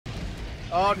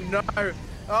Oh no!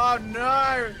 Oh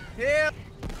no! Here!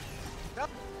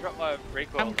 Drop my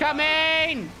recoil. I'm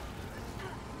coming!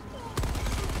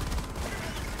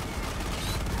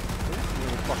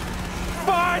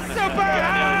 Fire super!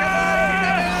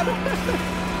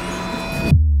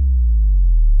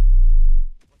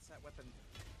 What's that weapon?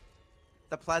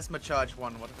 The plasma charge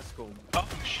one. What is it called? Oh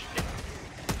shit.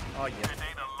 Oh yeah.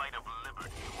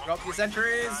 Drop your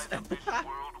sentries!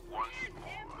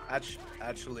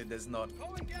 Actually, there's not.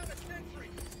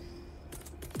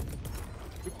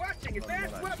 Requesting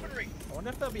advanced weaponry. I wonder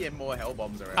if there'll be more hell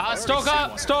bombs around.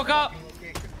 Stalker! Stalker!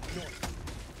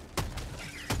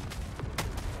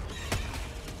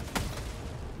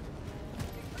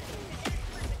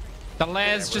 The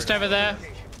lair's just over there.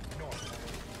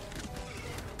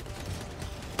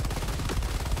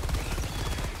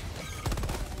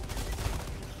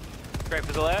 Straight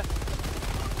for the lair.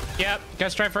 Yep, go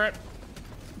straight for it.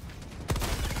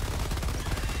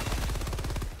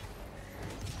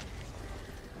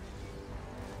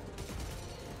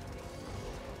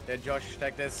 Yeah, Josh,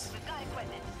 take this.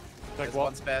 Take what?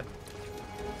 One spare.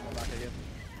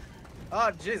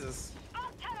 Oh, Jesus.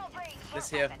 This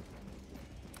here.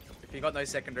 If you got no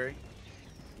secondary,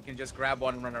 you can just grab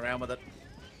one and run around with it.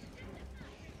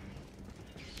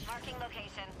 Marking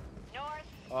location. North.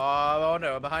 Oh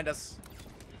no, behind us.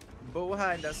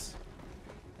 Behind us.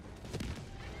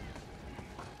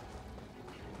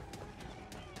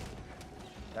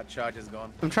 That charge is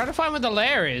gone. I'm trying to find where the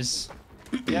lair is.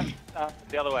 Yeah,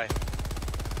 the other way.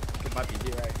 It might be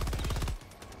here, right?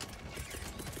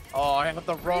 Oh, I have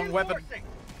the wrong weapon.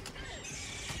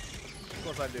 Of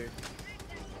course I do.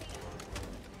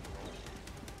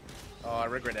 Oh, I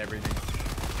regret everything.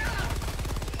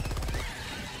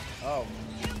 Oh,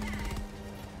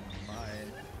 my.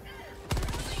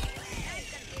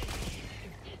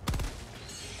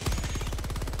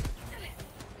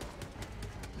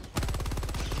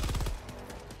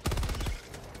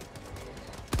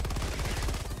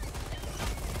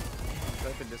 I'm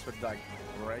hoping this would like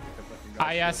break the fucking.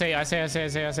 Ah, yeah, I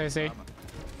see.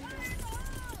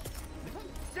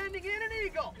 Sending in an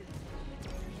eagle.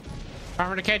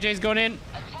 Armor to KJ's going in.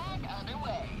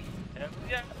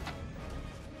 Yeah.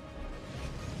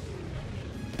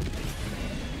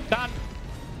 Done.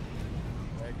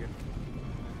 Very good.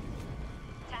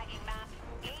 Tagging map.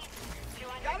 East.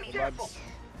 200 Gotta be meters. careful.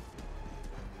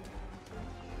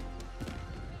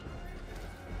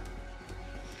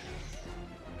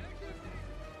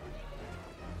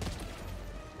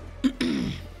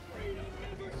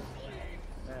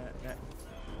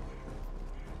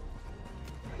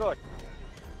 Good.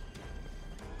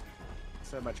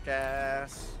 So much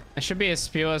gas. There should be a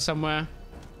spewer somewhere.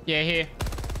 Yeah, here.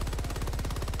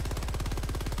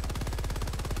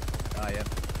 Oh, yeah.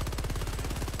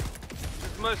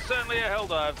 It's most certainly a hell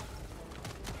dive.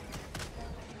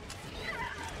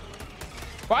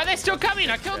 Why are they still coming?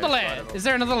 I killed the lair. Is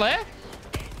there another lair?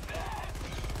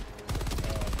 Oh,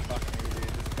 fuck me, dude.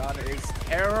 This gun is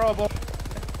terrible.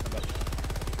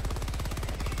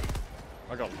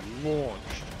 I got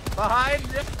launched. Behind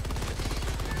you.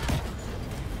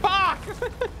 Fuck!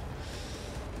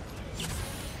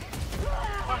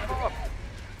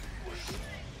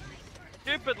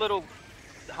 Stupid little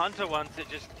hunter ones that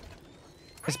just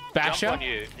It's Basher. jump on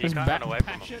you. You It's can't run away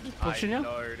from Basher them. just pushing you.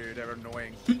 No, dude, they're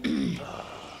annoying.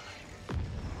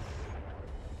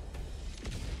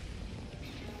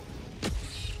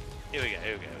 Here we go.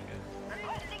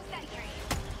 Requesting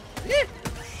sentry.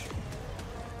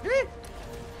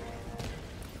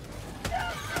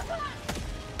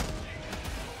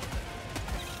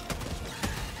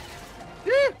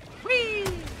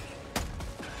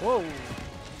 Whoa.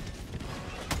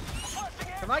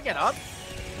 Can I get up?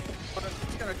 I'm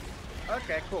just gonna...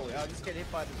 Okay, cool. I'll just get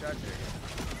hit by the charger.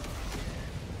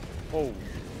 Oh,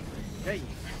 Hey.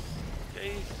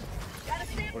 Jeez.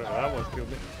 whatever that was, killed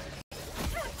me.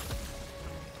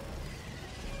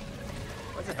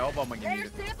 What's a hell bomb when you need Air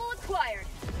it? sample acquired.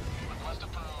 Request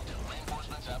approved.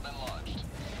 Reinforcements have been lodged.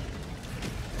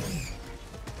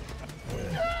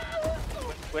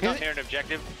 We're not near an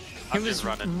objective. He I'm was just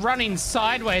running. running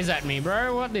sideways at me,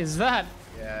 bro. What is that?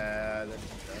 Yeah, that's...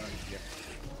 yeah.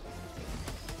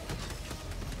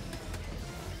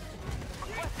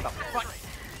 The fuck?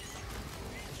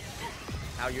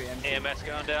 How you end? EMS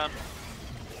going down.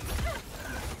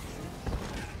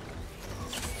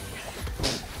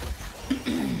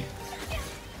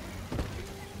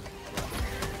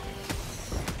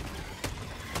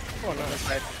 Oh, no, that's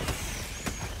right.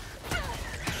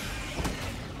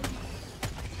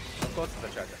 Of course it's the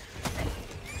charger.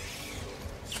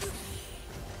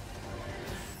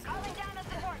 Calling down a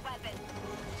support weapon.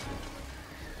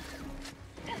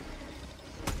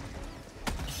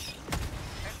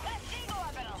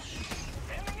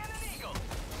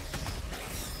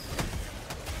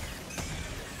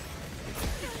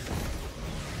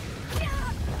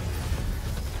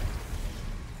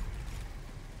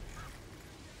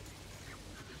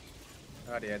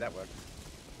 Oh yeah, that worked.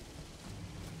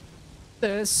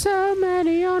 There's so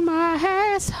many on my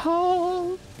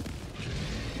asshole.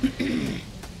 He's gone.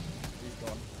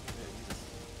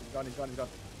 Yeah, he's gone. He's gone.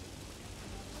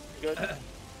 Good.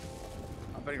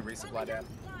 I'm putting resupply down.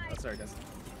 Oh, sorry, guys.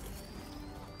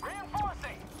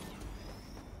 Reinforcing.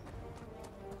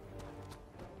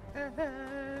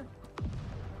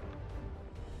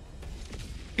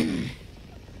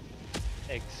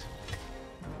 Eggs.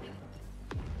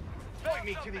 Point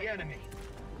me to the enemy.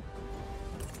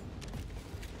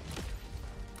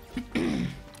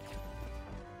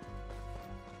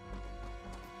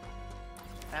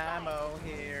 Ammo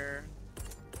here.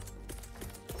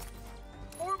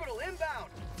 Orbital inbound.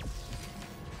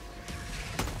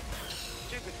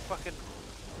 Stupid fucking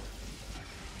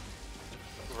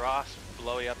grass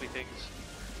blowy uppy things.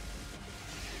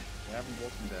 We haven't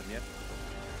walked them down yet.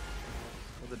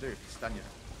 What do they do? Stun you.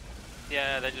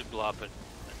 Yeah, they just blow up and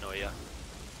annoy you.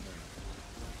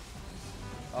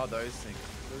 Oh, those things.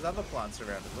 There's other plants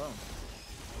around as well.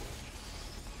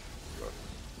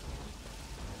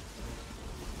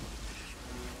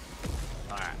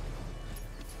 Alright.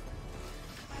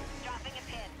 Dropping a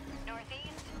pin.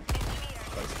 Northeast, 50 meters.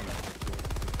 Close to me.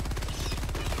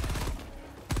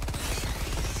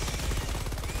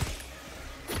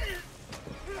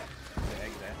 The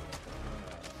egg there.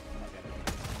 I'm not getting it.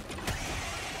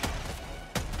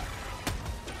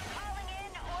 Calling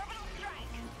in orbital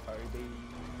strike. Kobe.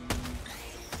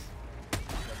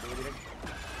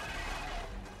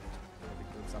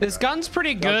 This gun's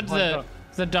pretty good. The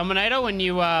Dominator when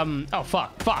you oh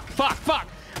fuck.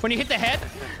 When you hit the head.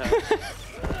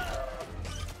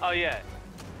 Oh yeah.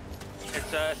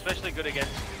 It's especially good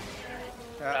against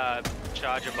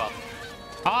charger buff.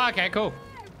 Oh, okay, cool.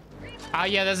 Oh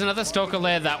yeah, there's another stalker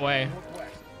lair that way.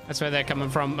 That's where they're coming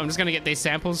from. I'm just gonna get these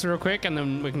samples real quick and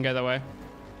then we can go that way.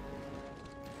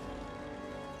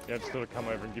 Yeah, just gotta come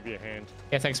over and give you a hand.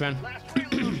 Yeah, thanks, man.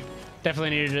 Definitely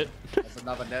needed it. There's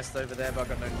another nest over there, but I've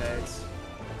got no nades.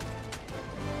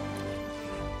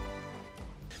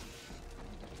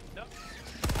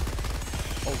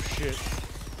 Oh shit.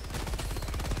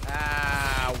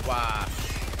 Ah, wow.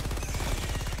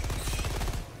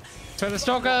 So the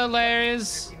stalker lair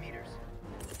is 50 meters.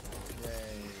 Yay.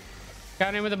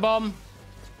 going in with a bomb.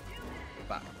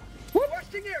 Back.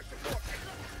 Requesting air support.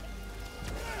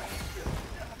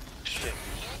 Shit.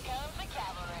 Here comes the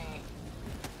cavalry.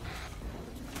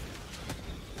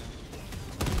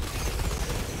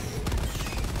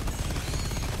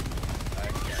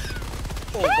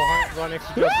 Oh, behind, right next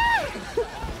to Justin.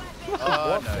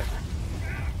 Oh, no.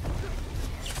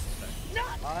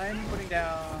 I'm putting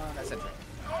down a sentry.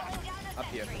 Up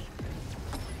here.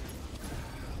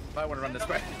 Might want to run this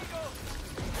way.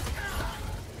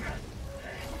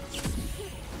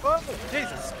 Oh,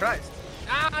 Jesus Christ.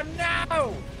 Ah,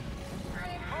 no!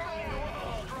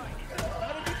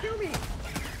 How did you kill me?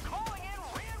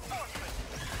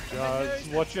 Guys,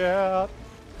 watch out.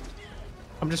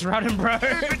 I'm just running, bro.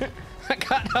 I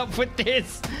can't help with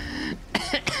this. Good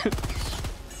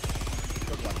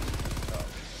one.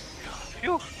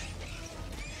 Phew.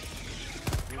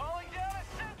 Calling down a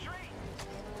sentry.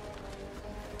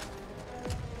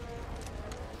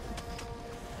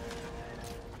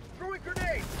 Throwing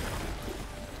grenade.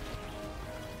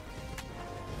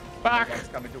 Fuck. One's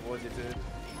coming towards you, dude.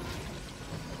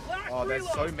 Last Oh, there's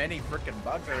so reload. many freaking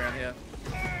bugs around here.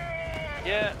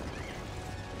 Yeah.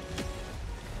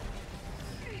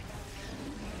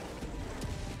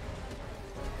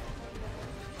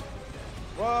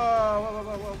 Whoa, whoa,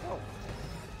 whoa, whoa, whoa.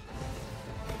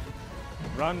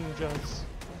 Run, Juz.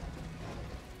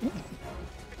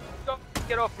 Stop.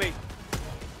 Get off me.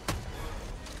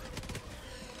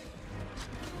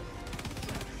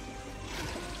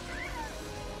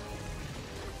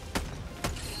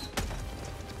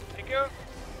 Thank you.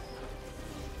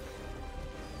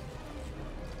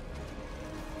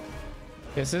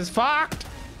 This is fucked.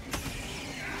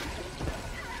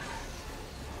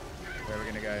 Where are we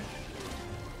gonna go? I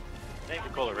think we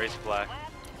call it resupply.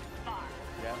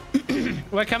 Yeah?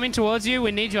 We're coming towards you.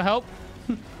 We need your help.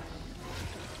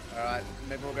 Alright,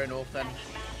 maybe we'll go north then.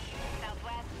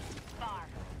 Southwest, far.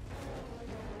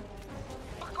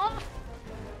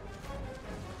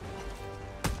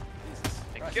 Jesus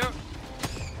Thank Christ. you.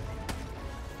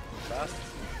 Fast.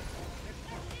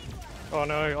 Oh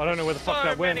no, I don't know where the fuck So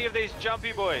that went. many of these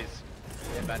jumpy boys.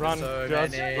 Yeah, man, Run, so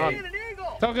Juz, many. run. An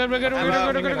eagle. So good, we're good, we're good,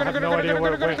 I'm we're good, I we're good, have no we're good, idea we're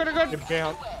where good, it we're good, went. we're good. Get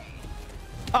down.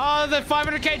 Oh, the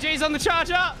 500 kgs on the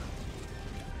charger.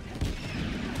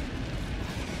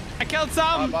 I killed Oh,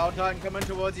 some. Wild Titan coming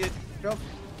towards you. Go.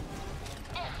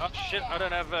 Oh shit, I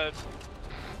don't have a...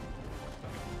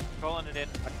 Calling it in.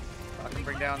 I can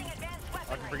bring down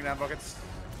rockets.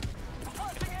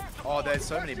 Oh, there's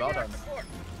so many bell diamonds.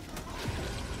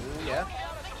 Ooh, yeah.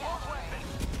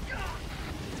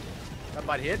 That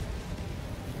might hit.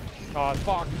 Oh,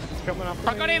 fuck. It's coming up.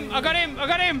 I got him! I got him! I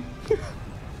got him!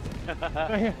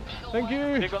 Thank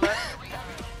you. Big on that.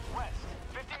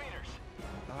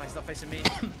 Oh, he's not facing me.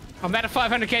 I'm out of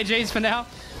 500 kgs for now.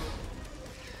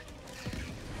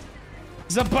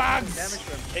 The bugs! Damage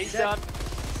to him. He's done.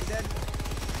 He's dead.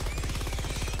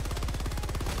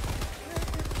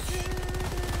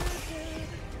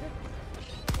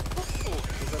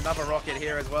 There's another rocket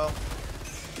here as well.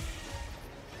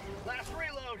 Last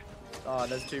reload. Oh,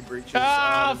 there's 2 breaches.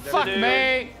 Ah, there's fuck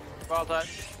definitely- me! Well done.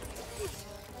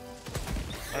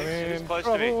 I'm He's in close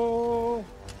to me. trouble.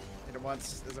 Hit him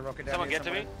once. There's a rocket down Someone here get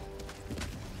to me.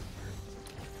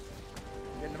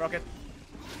 Get in the rocket.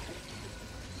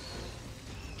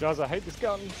 Jazz, I hate this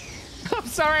gun. I'm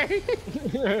sorry.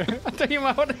 I think you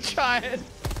might want to try it.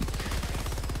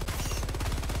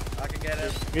 I can get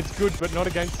him. It's good, but not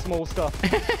against small stuff.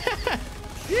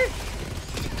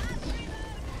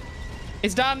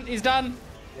 He's done. He's done.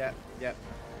 Yeah,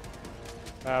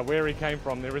 yeah. Where he came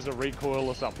from, there is a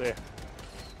recoilless up there.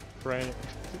 Brand.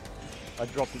 I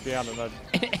dropped it down and I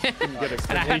couldn't get it.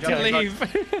 And I had to Johnny, leave.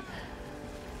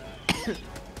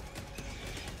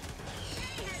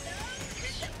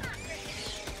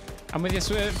 I'm with you,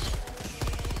 Swift.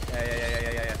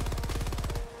 Yeah.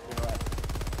 You're right.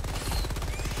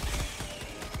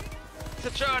 It's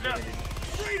a charger.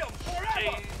 Freedom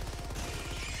forever. Jeez.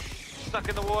 Stuck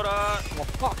in the water. Oh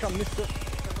fuck, I missed it.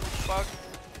 Fuck.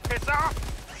 Piss off.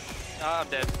 Ah, I'm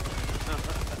dead.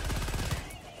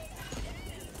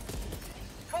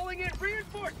 Calling in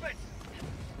reinforcements.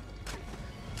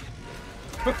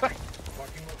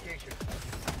 Marking location.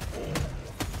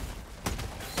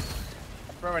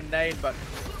 I'll throw a nade, but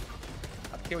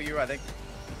I'll kill you, I think.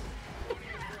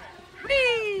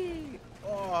 Whee!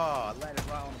 Oh, I landed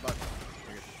right on the button.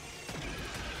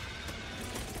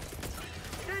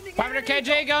 500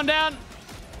 kg going down.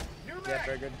 Yeah,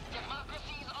 very good.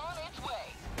 Democracy's on its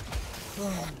way.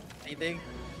 Anything?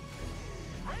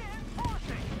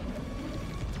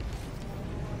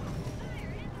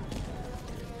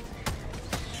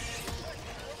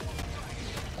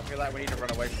 I feel like we need to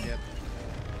run away from here.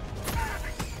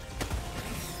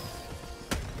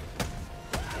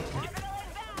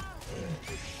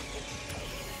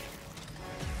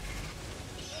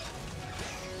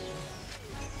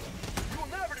 You will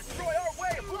never destroy our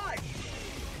way of life.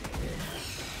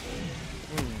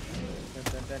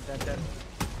 Dun.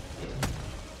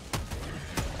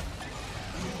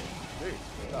 Dude,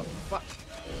 what the fuck?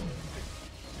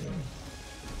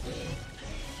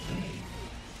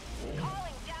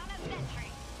 Calling down a sentry.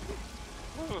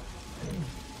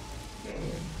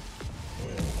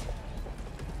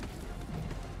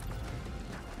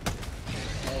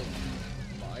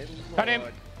 My Got him.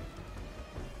 lord.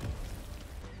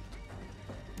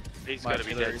 He's My got to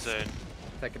be dead artillery's soon.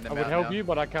 Taking I them would out help now. you,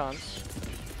 but I can't.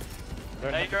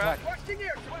 Don't Hey, have to Grant. attack. Requesting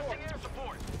air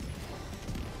support.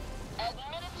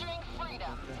 Administering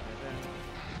freedom.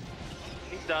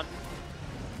 He's done.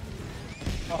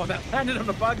 Oh, that landed on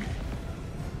the bug.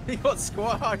 He got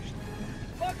squashed.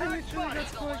 Eagle 1,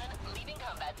 leaving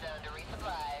combat zone to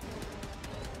resupply.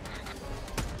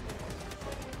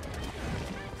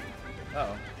 Uh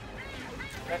oh.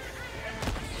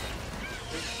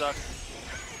 He sucks.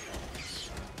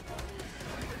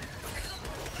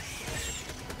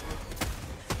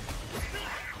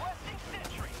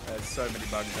 There's so many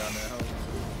bugs down there. Oh.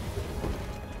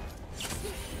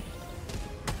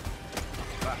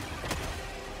 Fuck.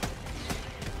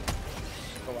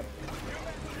 Go on.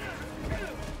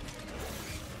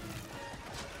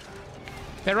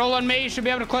 They're all on me. Should be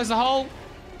able to close the hole.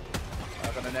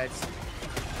 I've got the nades.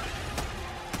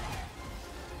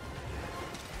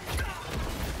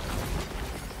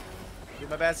 Do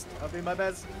my best. I'll do my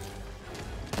best.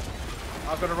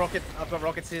 I've got a rocket. I've got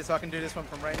rockets here, so I can do this one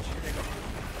from range.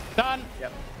 Done.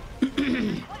 Yep.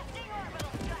 Requesting orbital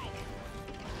strike.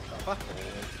 Oh, fuck.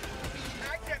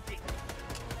 Mag's empty.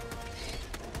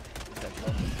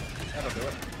 That'll do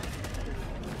it.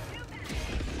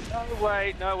 No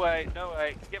way, no way, no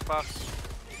way. Get fucked.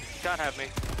 Can't have me.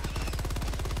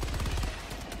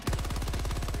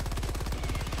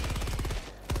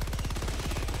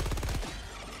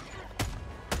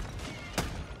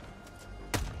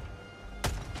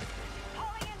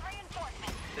 Calling in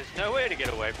reinforcements. There's no way to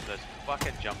get away from those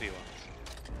fucking jumpy ones.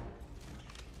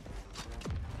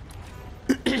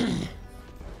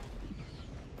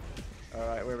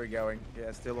 Alright, where are we going?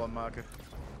 Yeah, still on marker.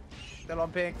 Still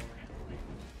on pink.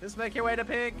 Just make your way to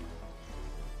pig.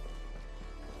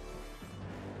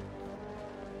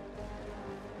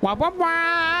 Wah, wah,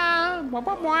 wah. Wah,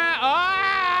 wah, wah.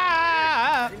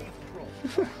 Ah!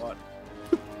 What?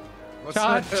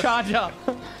 Charger.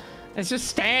 It's just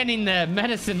standing there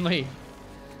menacingly.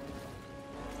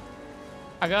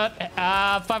 I got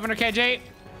 500 kg.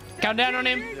 Count down on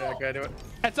him. Yeah, go do it.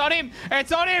 It's on him.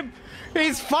 It's on him.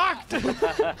 He's fucked.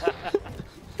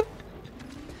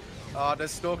 Oh,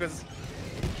 there's stalkers.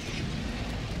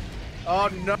 Oh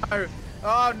no.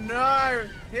 Oh no.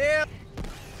 Here.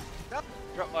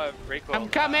 Drop my recoil. I'm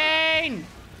coming.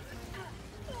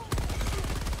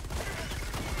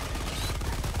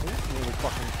 Nearly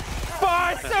fucking.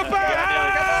 Fire super.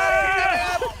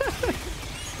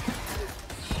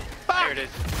 There it is.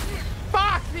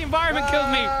 Fuck! The environment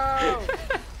killed me. Oh.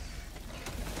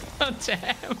 Oh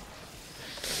damn.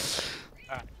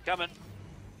 Alright, coming.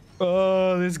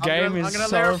 Oh, this game I'm is gonna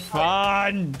so layer-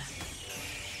 fun.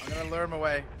 I'm gonna lure him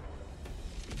away.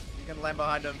 You can land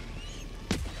behind him.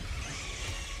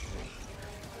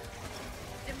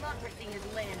 Democracy has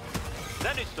landed. Is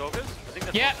that new stalkers? I think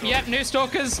that's Yep, what yep. New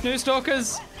stalkers. New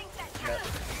stalkers. Yeah.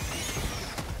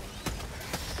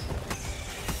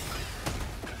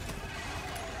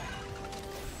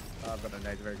 Oh, I've got a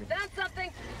nade, very good. Found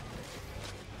something.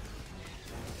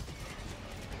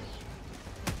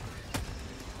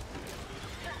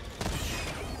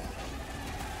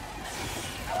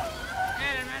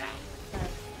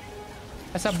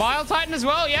 That's a Bile Titan as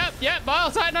well. Yep, yep.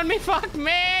 Bile Titan on me. Fuck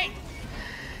me.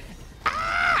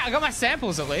 Ah, I got my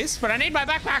samples at least, but I need my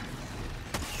backpack.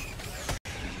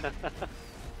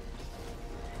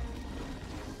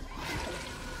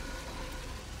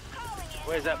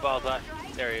 Where's that ball time?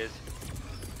 There he is.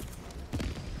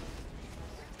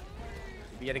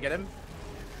 You gotta get him.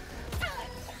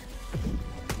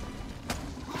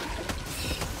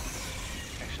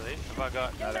 Actually, have I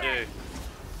got two?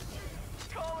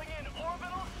 Calling in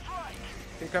orbital strike.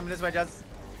 Keep coming this way, Jazz.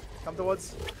 Come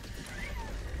towards.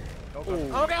 Oh, God.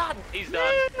 Ooh. Oh God! He's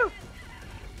done.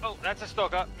 Oh, that's a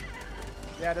stalker.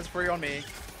 Yeah, that's free on me.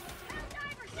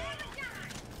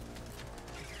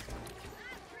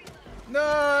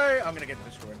 No! I'm gonna get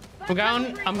destroyed. I'm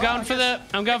going for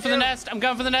the nest. I'm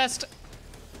going for the nest.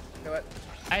 Do it.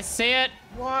 I see it.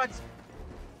 What?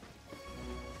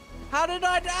 How did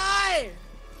I die?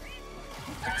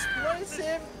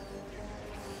 Explosive!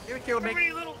 You killed me. How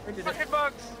many little We did it. fucking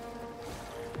bugs?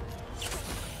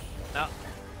 No.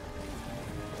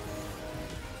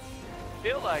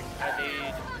 Feel like I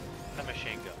need a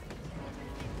machine gun.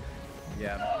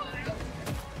 Yeah. Oh,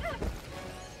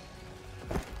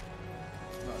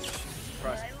 Jesus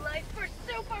Christ. My life for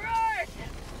super art.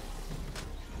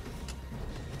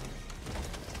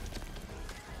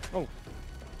 Oh,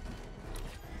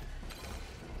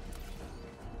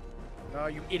 No,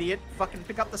 you idiot. Fucking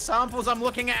pick up the samples I'm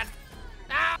looking at.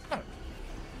 Ah!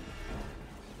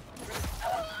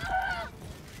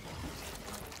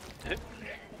 Dude,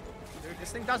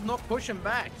 this thing does not push him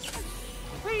back.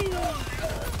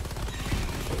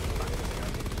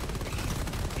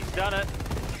 He's done it.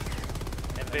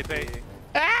 MVP.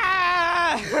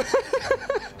 Ah!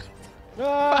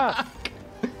 ah!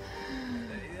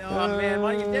 Oh man,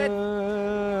 why are you dead?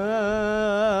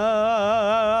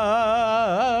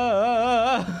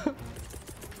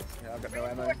 Yeah, I've got no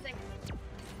ammo. Reinforcing.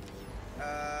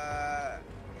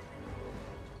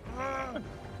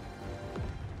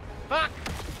 Fuck!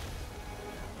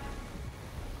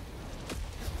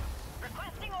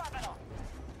 Requesting orbital.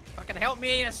 Fucking help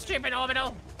me, a stupid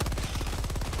orbital!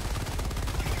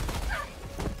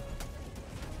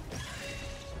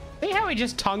 See how he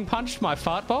just tongue punched my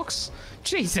fart box?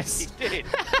 Jesus. He did.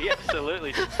 He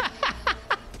absolutely did.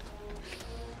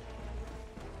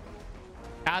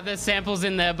 There's samples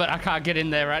in there, but I can't get in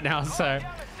there right now, so. Down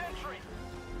a sentry.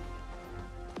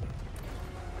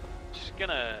 Just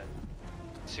gonna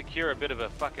secure a bit of a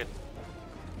fucking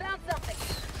Found something.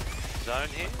 zone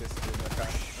here.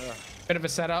 Bit of a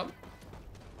setup.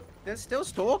 There's still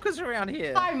stalkers around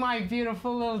here. Hi, my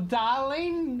beautiful little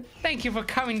darling. Thank you for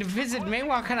coming to visit me.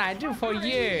 What can I do for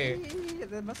you?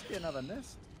 There must be another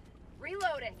nest.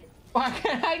 Reloading. What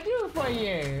can I do for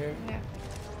you?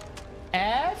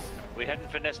 F We heading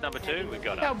for nest number 2. We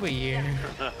got it. W.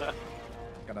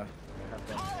 Gonna have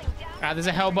to. Calling down. There's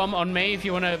a hell bomb on me. If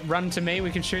you want to run to me, we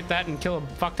can shoot that and kill a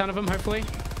fuck ton of them, hopefully.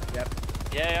 Yep,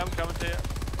 Yeah, I'm coming to you.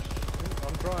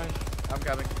 I'm trying. I'm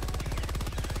coming.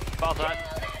 Ball time.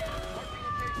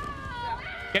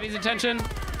 Get his attention.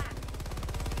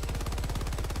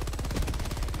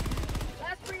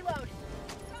 Last reload.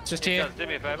 It's just here. Do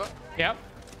me a favor. Yep.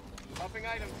 Popping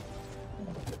items.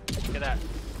 Get that.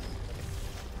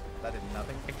 That did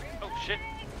nothing. Oh shit.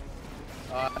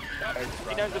 He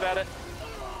He knows about it.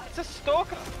 It's a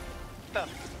stalker.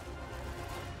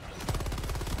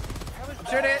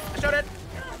 Shoot it! Shoot it!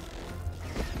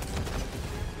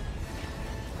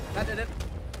 That did it.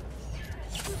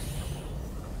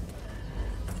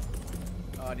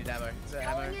 Oh, I need ammo. Is there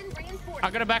ammo? Calling in reinforcements.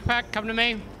 I got a backpack. Come to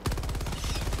me.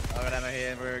 I got ammo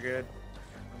here. We're good.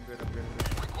 I'm good. I'm good.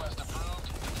 Request approved.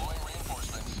 Deploying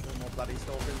reinforcements. No more bloody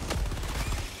stalkers.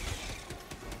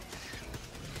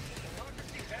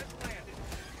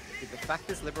 Dude, the fact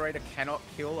this Liberator cannot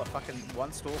kill a fucking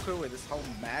one stalker with this whole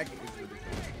mag is ridiculous.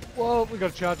 Whoa, we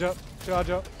gotta charge up. Charge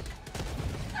up.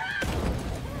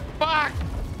 Fuck.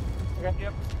 Okay.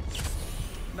 Yep.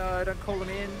 No, don't call them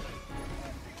in.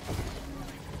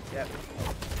 Yep.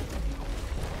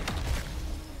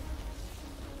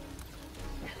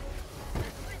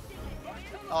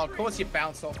 Oh, of course you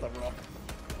bounce off the rock.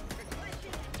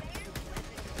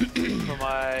 For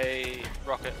my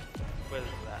rocket. Where's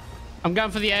that? I'm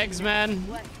going for the eggs, man.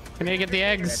 I need to get the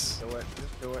eggs. Just do it.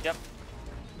 Just do it. Yep.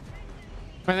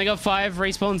 I only got 5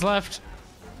 respawns left.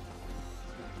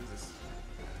 Jesus.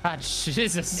 Ah,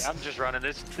 Jesus. Yeah, I'm just running.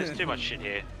 There's too much shit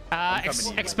here.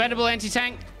 Expendable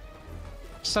anti-tank.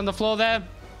 Just on the floor there.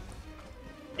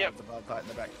 Yep. The ball tight in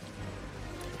the back.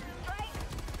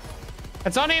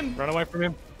 It's on him. Run away from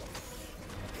him.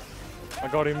 I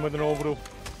got him with an orbital.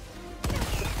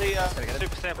 The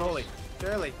super samples. Surely.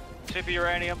 Surely. Super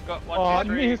uranium. Got 1, Oh, I 2,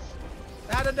 3. missed.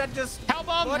 How did that just... Hell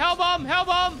bomb. What? Hell bomb. Hell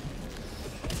bomb.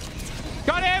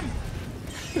 Got him.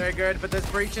 Very good, but there's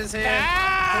breaches here.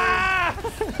 Ah!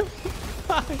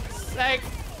 Fuck's sake.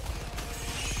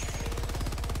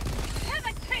 Have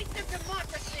a taste of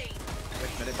democracy.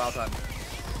 Wait a minute, ball time.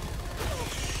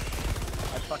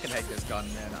 I fucking hate this gun,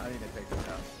 man. I need to take this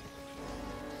out.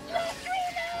 Let's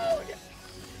reload.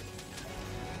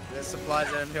 There's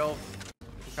supplies in hill.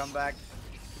 Come back.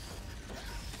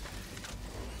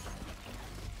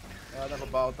 Another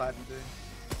ball titan too.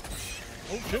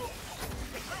 Oh shit.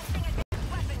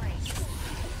 Weaponry.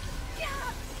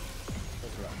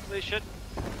 That's right. They should.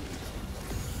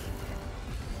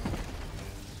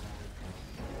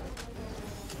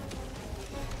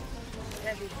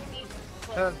 Heavy beast.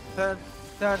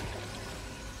 Turn.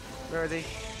 Where is he?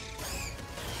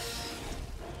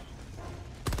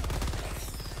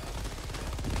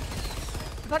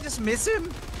 Did I just miss him?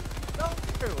 No,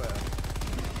 everywhere.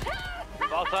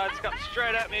 Baltide's come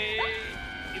straight at me.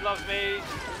 He loves me.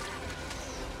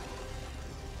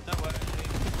 No way.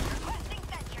 Requesting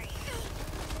sentry.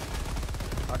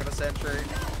 I got a sentry.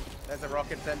 There's a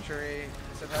rocket sentry.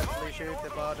 So hopefully shoot the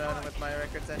ball down with my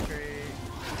rocket sentry.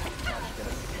 Oh, get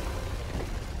it.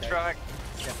 Okay. Strike.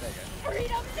 Yeah, there you go.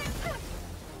 Freedom sentry.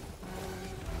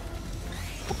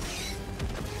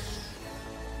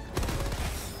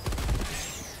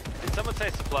 Did someone say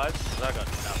supplies? 'Cause I got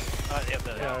nothing. Oh, yep,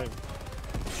 there they are. Yeah.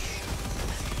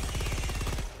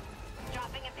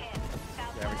 Dropping a pin.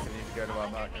 Yeah, we still need to go to our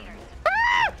marker.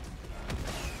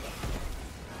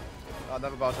 Oh,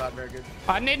 another ball shot, very good.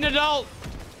 I need an adult.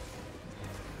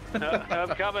 I'm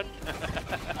coming.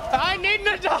 I need an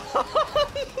adult.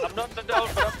 I'm not an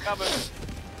adult, but I'm coming.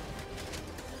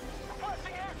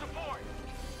 Requesting air support.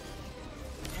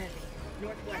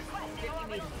 Northwest. 50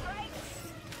 meters.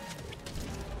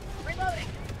 Reloading.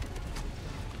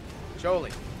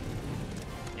 Surely.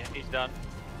 Yeah, he's done.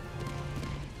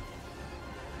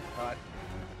 Alright.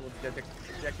 We'll get the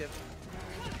objective.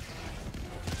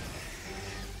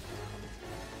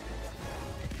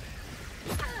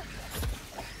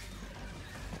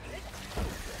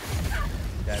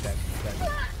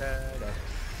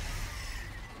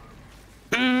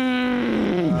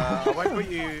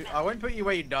 I won't put you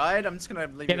where you died. I'm just gonna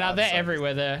leave Yeah, you now they're outside.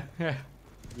 everywhere there. Yeah.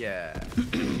 Yeah.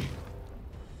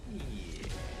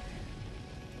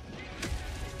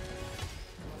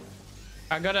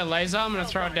 I got a laser. I'm gonna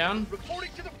throw it down.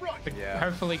 Reporting to the front. To Yeah.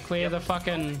 hopefully clear the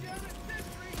fucking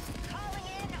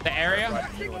the area. Right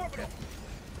in the middle of it.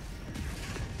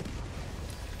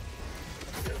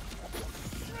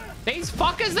 These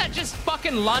fuckers that just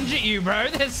fucking lunge at you, bro.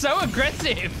 They're so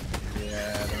aggressive.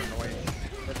 Yeah, they're annoying.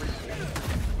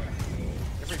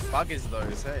 Every bug is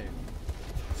those, hey.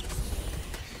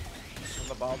 On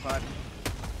the ball time.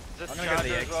 Is this I'm gonna go to the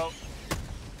charger as eggs. well?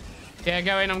 Yeah,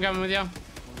 go in. I'm going with you.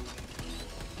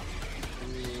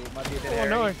 Ooh, might be a dead Oh area.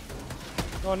 no.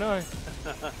 Oh no.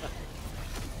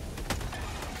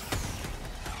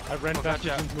 I ran backwards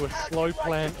gotcha. into a slow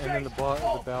plant and then the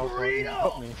bow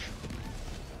got me.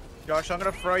 Josh, I'm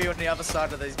gonna throw you on the other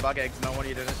side of these bug eggs, and I want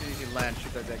you to, as soon as you land,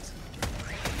 shoot those eggs.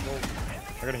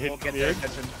 I gotta hit We'll get the their egg.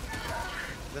 attention.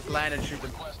 Just land and shoot them.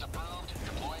 Request approved.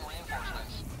 Deploying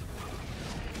reinforcements.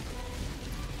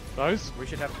 Those? We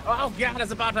should have. Oh, yeah,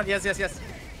 there's a button. Yes, yes, yes.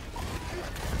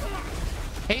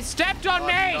 He stepped on Oh,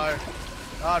 me! no.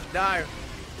 Oh, no.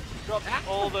 Drop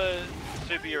all the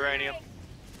super uranium.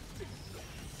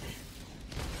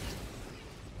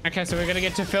 Okay, so we're gonna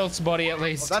get to Filth's body at Oh,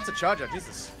 least. that's a charger.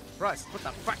 Jesus Christ. What the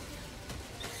fuck?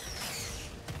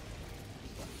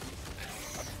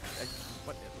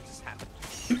 What just happened?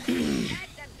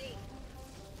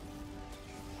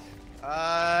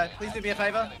 Please do me a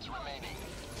favor.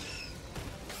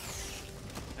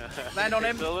 Land on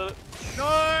him.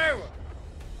 No!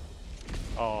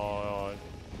 Oh,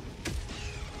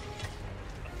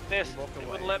 This, He walked it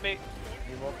away. wouldn't let me.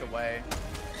 He walked away.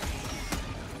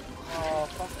 Oh,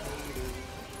 fuck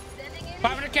me.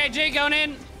 500 kg going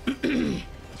in.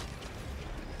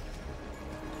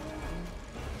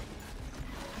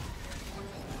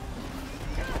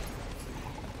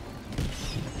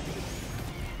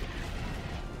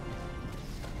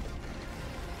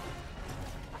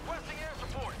 Requesting air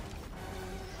support.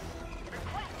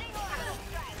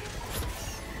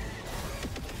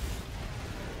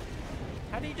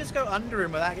 How do you just go under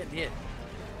him without getting hit?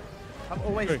 I've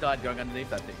always died going underneath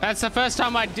that thing. That's the first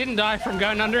time I didn't die from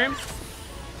going under him.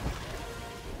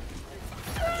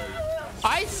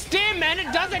 I stim and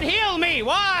it doesn't heal me.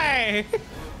 Why?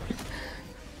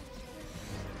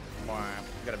 Wow.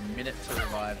 Got a minute to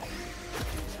revive.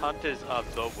 Hunters are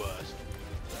the worst.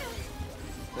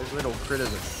 Those little critters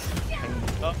are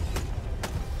Oh,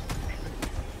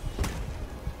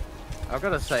 I've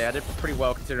got to say, I did pretty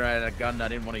well considering I had a gun I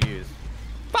didn't want to use.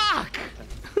 Fuck.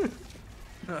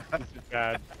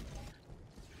 bad.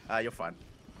 You're fine.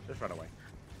 Just run away.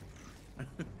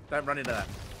 Don't run into that.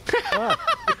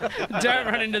 Don't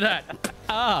run into that.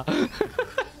 Ah.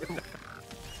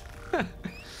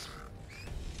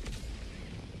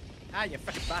 You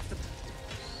fucking bastard.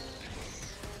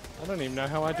 I don't even know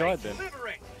how I died then.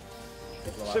 Liberate.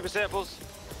 super samples.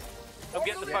 I'm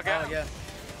getting the fuck out. Yeah.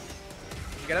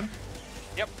 You get him?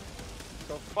 Yep.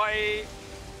 Bye.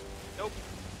 Nope.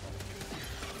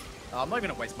 I'm not even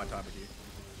gonna waste my time with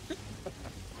you.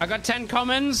 I got 10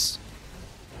 commons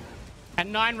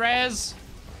and 9 rares.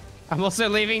 I'm also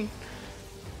leaving.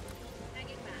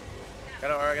 I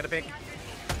gotta pick.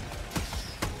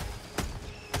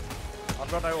 I've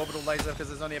got no orbital laser because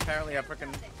there's only apparently a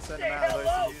freaking certain amount of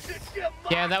those to use.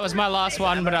 Yeah, that was my last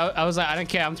one, but I was like, I don't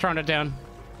care. I'm throwing it down.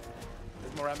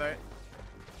 There's more ammo.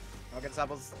 I'll get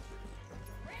samples.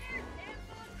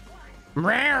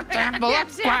 Rare sample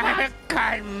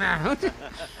came out.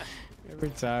 Every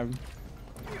time.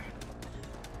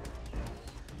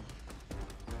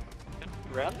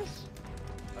 Around this?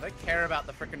 I don't care about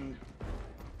the freaking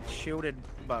shielded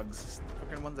bugs. The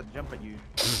freaking ones that jump at you.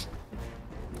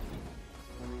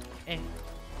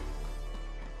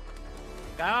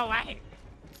 Go away!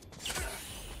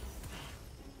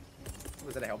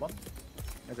 Was it a hell bomb?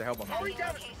 There's a hell bomb. Already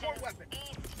down a support weapon.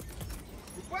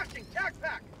 Requesting tac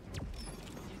pack.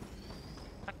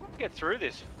 I couldn't get through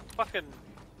this. Fucking.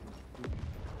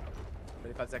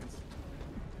 35 seconds.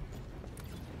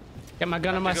 Get my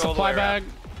gun in my Have to go all the supply way around.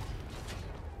 bag.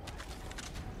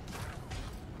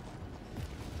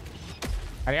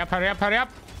 Hurry up, hurry up, hurry up.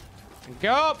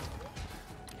 Go.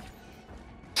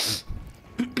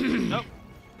 Nope.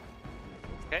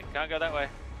 Okay, can't go that way.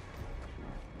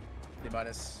 D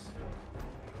minus.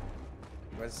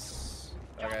 Where's.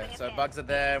 Okay, so bugs are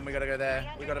there and we gotta go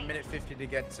there. We got a minute 50 to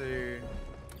get to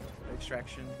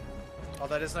extraction.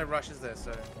 Although there's no rushes there,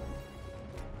 so. It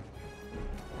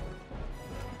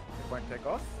won't take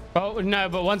off. Oh, no,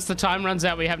 but once the time runs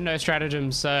out, we have no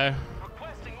stratagem, so.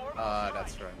 Requesting order.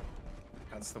 That's right.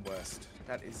 That's the worst.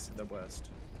 That is the worst.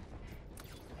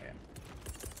 Yeah.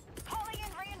 Calling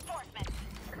in reinforcements.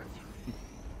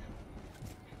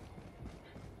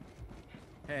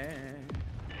 Hey.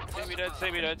 See me, don't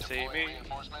see me, don't see me.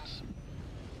 Reinforcements.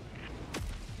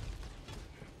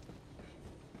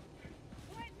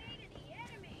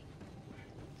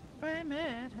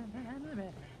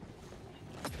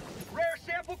 Rare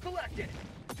sample collected.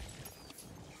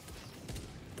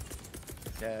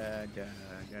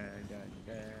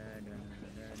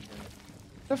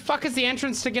 The fuck is the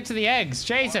entrance to get to the eggs?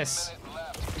 Jesus.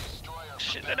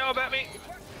 Shit, they know about me.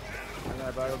 I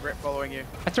know, but I regret following you.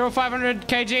 I threw a 500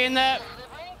 kg in there.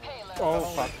 Oh,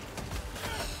 fuck.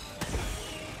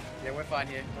 Yeah, we're fine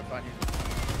here. We're fine here.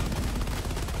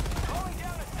 Calling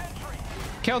down a sentry.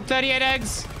 Killed 38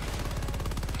 eggs.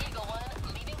 Eagle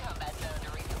 1, leaving combat zone to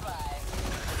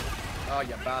resupply. Oh,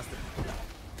 you bastard.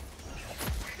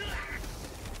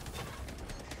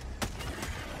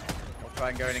 I'll try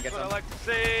and go in and get That's what I some. like to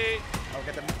see. I'll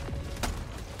get them.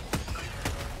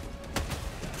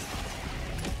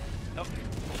 Oh,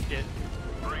 shit.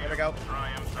 There we go.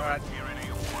 Alright.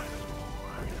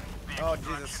 Oh,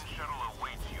 Jesus.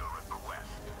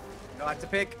 I like to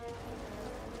pick.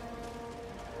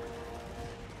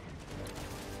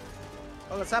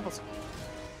 Oh, the samples.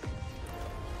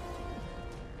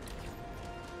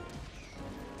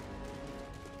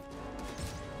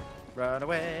 Run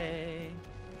away.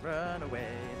 Run away.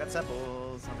 Got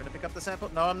samples. I'm gonna pick up the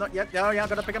sample. No, I'm not yet. No, yeah, I'm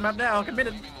gonna pick them up now. I'm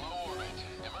committed.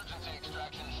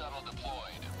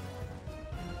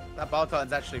 That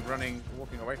Balcon's actually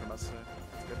walking away from us. So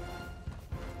that's good.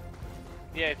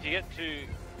 Yeah, if you get to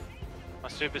my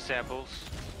super samples,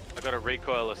 I got a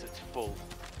recoilless. It's full.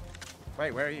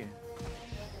 Wait, where are you?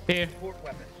 Here. Support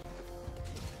weapon.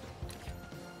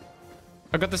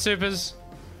 I got the supers.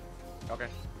 Okay.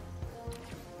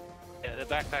 Yeah, the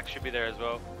backpack should be there as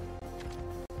well.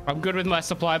 I'm good with my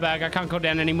supply bag. I can't call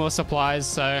down any more supplies,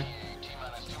 so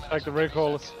Take the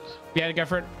recoilless. yeah, go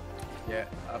for it. Yeah,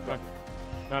 I've got.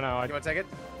 No, I. You want to take it?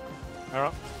 All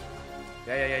right.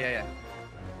 Yeah.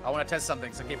 I want to test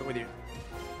something, so keep it with you.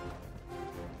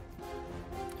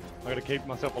 I got to keep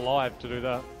myself alive to do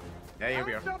that. Yeah, here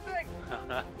we are. Something.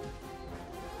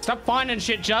 Stop finding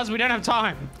shit, Juzz. We don't have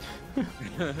time.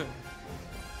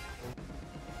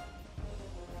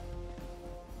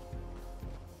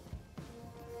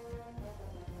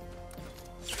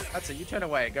 That's it. You turn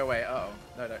away. Go away. Uh oh.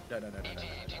 No.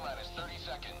 T-minus 30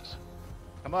 seconds.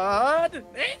 Come on!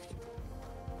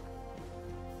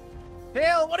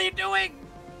 Hill, what are you doing?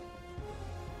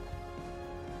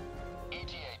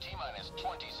 ETA T-minus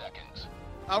 20 seconds.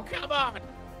 Oh, come on!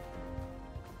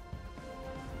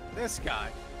 This guy.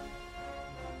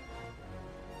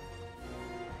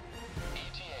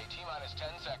 ETA T-minus 10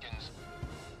 seconds.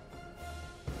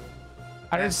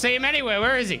 I didn't see him anywhere.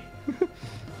 Where is he?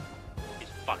 He's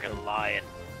fucking lying.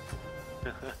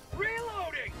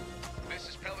 Reloading. This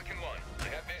is Pelican 1. I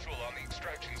have visual on the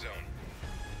extraction zone.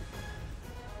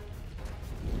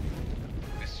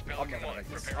 This is Pelican not gonna 1. make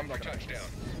this. Preparing I'm not for gonna make touchdown.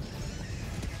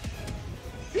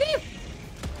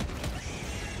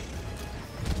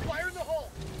 Fire in the hole.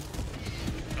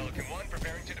 Pelican 1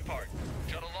 preparing to depart.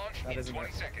 Shuttle launch That in isn't 20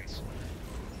 it. seconds.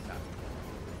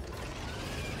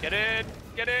 Get in!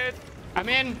 Get in! I'm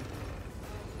in.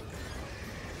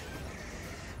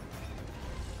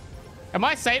 Am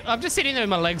I safe? I'm just sitting there with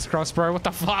my legs crossed, bro. What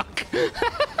the fuck?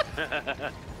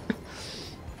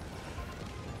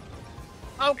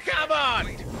 Oh, come on!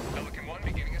 Wait. Pelican 1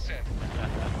 beginning ascent.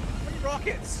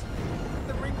 Rockets!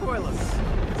 The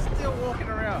recoilless. Still walking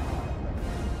around.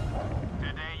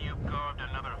 Today you carved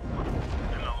another foot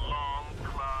in a long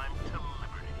climb to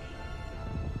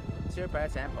liberty. Super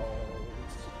samples.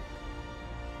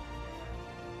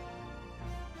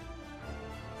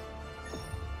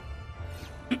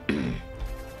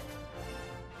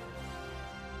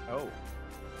 Oh.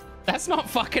 That's not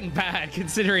fucking bad,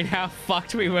 considering how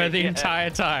fucked we were the Yeah. entire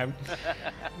time.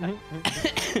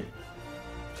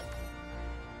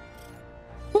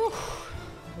 Whew.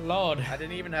 Lord. I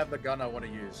didn't even have the gun I want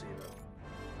to use either.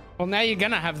 Well, now you're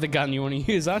gonna have the gun you want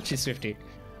to use, aren't you, Swifty?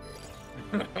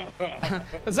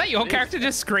 Was that your character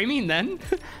just screaming then?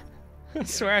 I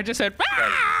swear I just heard.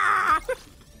 "Ah!"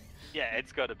 Yeah,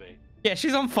 it's gotta be. Yeah,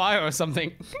 she's on fire or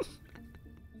something.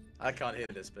 I can't hear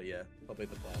this, but yeah, probably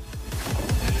the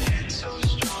plan. So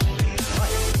strong.